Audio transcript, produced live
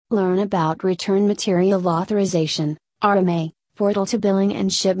Learn about Return Material Authorization, RMA, portal to billing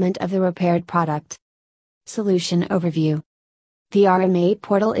and shipment of the repaired product. Solution Overview. The RMA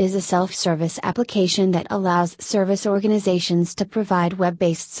portal is a self-service application that allows service organizations to provide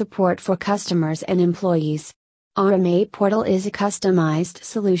web-based support for customers and employees. RMA portal is a customized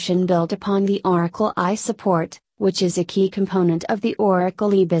solution built upon the Oracle iSupport, which is a key component of the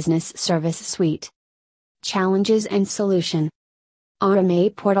Oracle eBusiness Service Suite. Challenges and solution.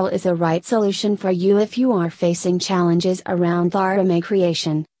 RMA portal is a right solution for you if you are facing challenges around RMA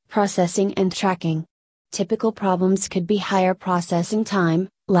creation, processing and tracking. Typical problems could be higher processing time,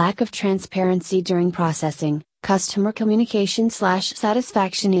 lack of transparency during processing, customer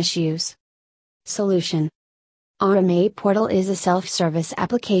communication/satisfaction issues. Solution. RMA portal is a self-service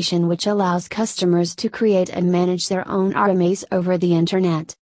application which allows customers to create and manage their own RMAs over the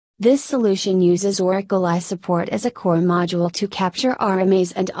Internet. This solution uses Oracle iSupport as a core module to capture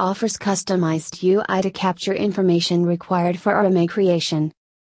RMAs and offers customized UI to capture information required for RMA creation.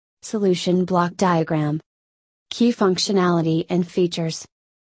 Solution block diagram. Key functionality and features.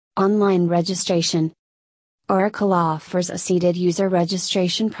 Online registration. Oracle offers a seated user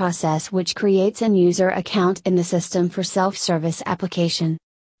registration process which creates an user account in the system for self-service application.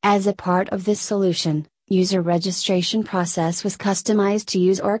 As a part of this solution, user registration process was customized to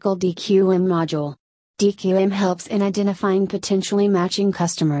use Oracle DQM module. DQM helps in identifying potentially matching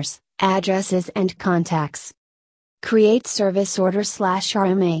customers, addresses and contacts. Create service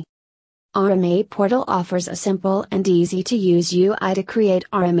order/RMA. RMA portal offers a simple and easy to use UI to create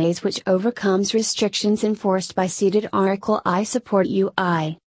RMAs which overcomes restrictions enforced by seated Oracle iSupport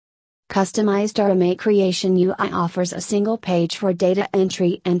UI. Customized RMA creation UI offers a single page for data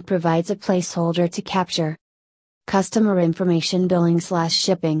entry and provides a placeholder to capture customer information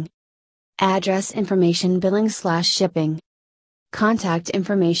billing/shipping, address information billing/shipping, contact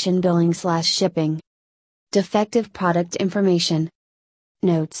information billing/shipping, defective product information,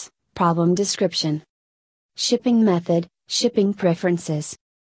 notes, problem description, shipping method, shipping preferences,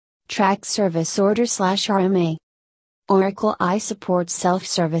 track service order/RMA. Oracle iSupport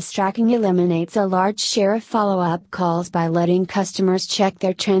self-service tracking eliminates a large share of follow-up calls by letting customers check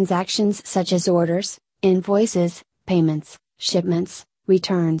their transactions such as orders, invoices, payments, shipments,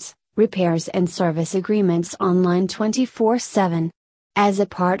 returns, repairs and service agreements online 24/7. As a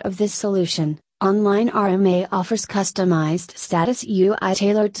part of this solution, Online RMA offers customized status UI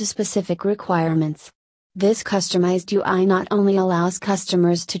tailored to specific requirements. This customized UI not only allows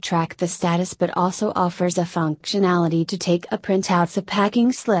customers to track the status but also offers a functionality to take a printout of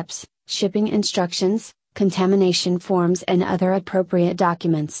packing slips, shipping instructions, contamination forms and other appropriate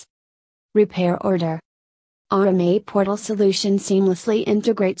documents. Repair order. RMA portal solution seamlessly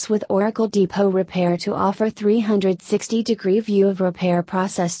integrates with Oracle Depot Repair to offer 360-degree view of repair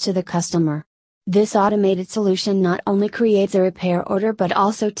process to the customer. This automated solution not only creates a repair order but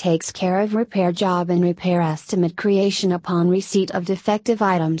also takes care of repair job and repair estimate creation upon receipt of defective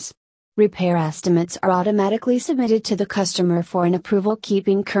items. Repair estimates are automatically submitted to the customer for an approval,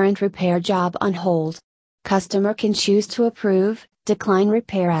 keeping current repair job on hold. Customer can choose to approve, decline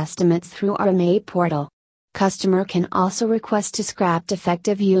repair estimates through RMA portal. Customer can also request to scrap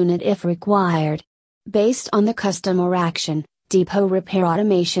defective unit if required. Based on the customer action, Depot Repair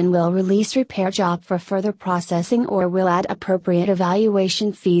Automation will release repair job for further processing or will add appropriate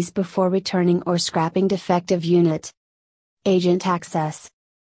evaluation fees before returning or scrapping defective unit. Agent access.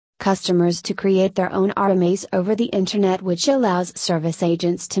 Customers to create their own RMAs over the Internet, which allows service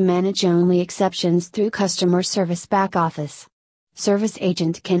agents to manage only exceptions through customer service back office. Service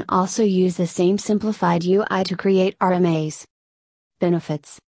agent can also use the same simplified UI to create RMAs.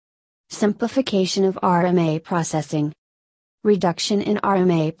 Benefits. Simplification of RMA processing. Reduction in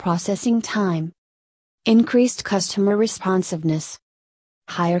RMA processing time. Increased customer responsiveness.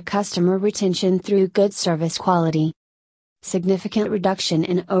 Higher customer retention through good service quality. Significant reduction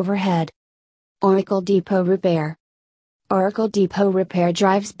in overhead. Oracle Depot Repair. Oracle Depot Repair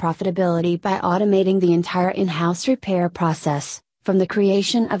drives profitability by automating the entire in-house repair process, from the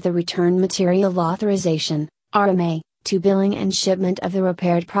creation of the Return Material Authorization, RMA, to billing and shipment of the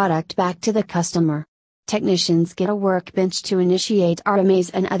repaired product back to the customer. Technicians get a workbench to initiate RMAs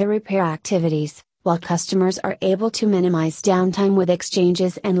and other repair activities, while customers are able to minimize downtime with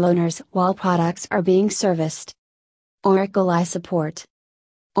exchanges and loaners while products are being serviced. Oracle iSupport.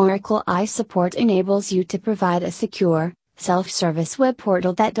 Oracle iSupport enables you to provide a secure, self-service web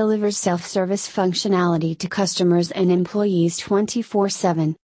portal that delivers self-service functionality to customers and employees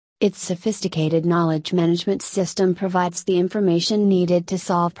 24/7. Its sophisticated knowledge management system provides the information needed to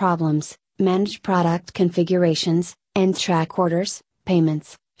solve problems, manage product configurations, and track orders,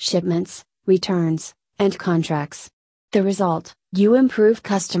 payments, shipments, returns, and contracts. The result: you improve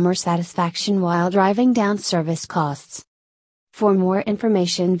customer satisfaction while driving down service costs. For more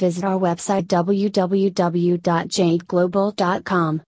information, visit our website www.jadeglobal.com.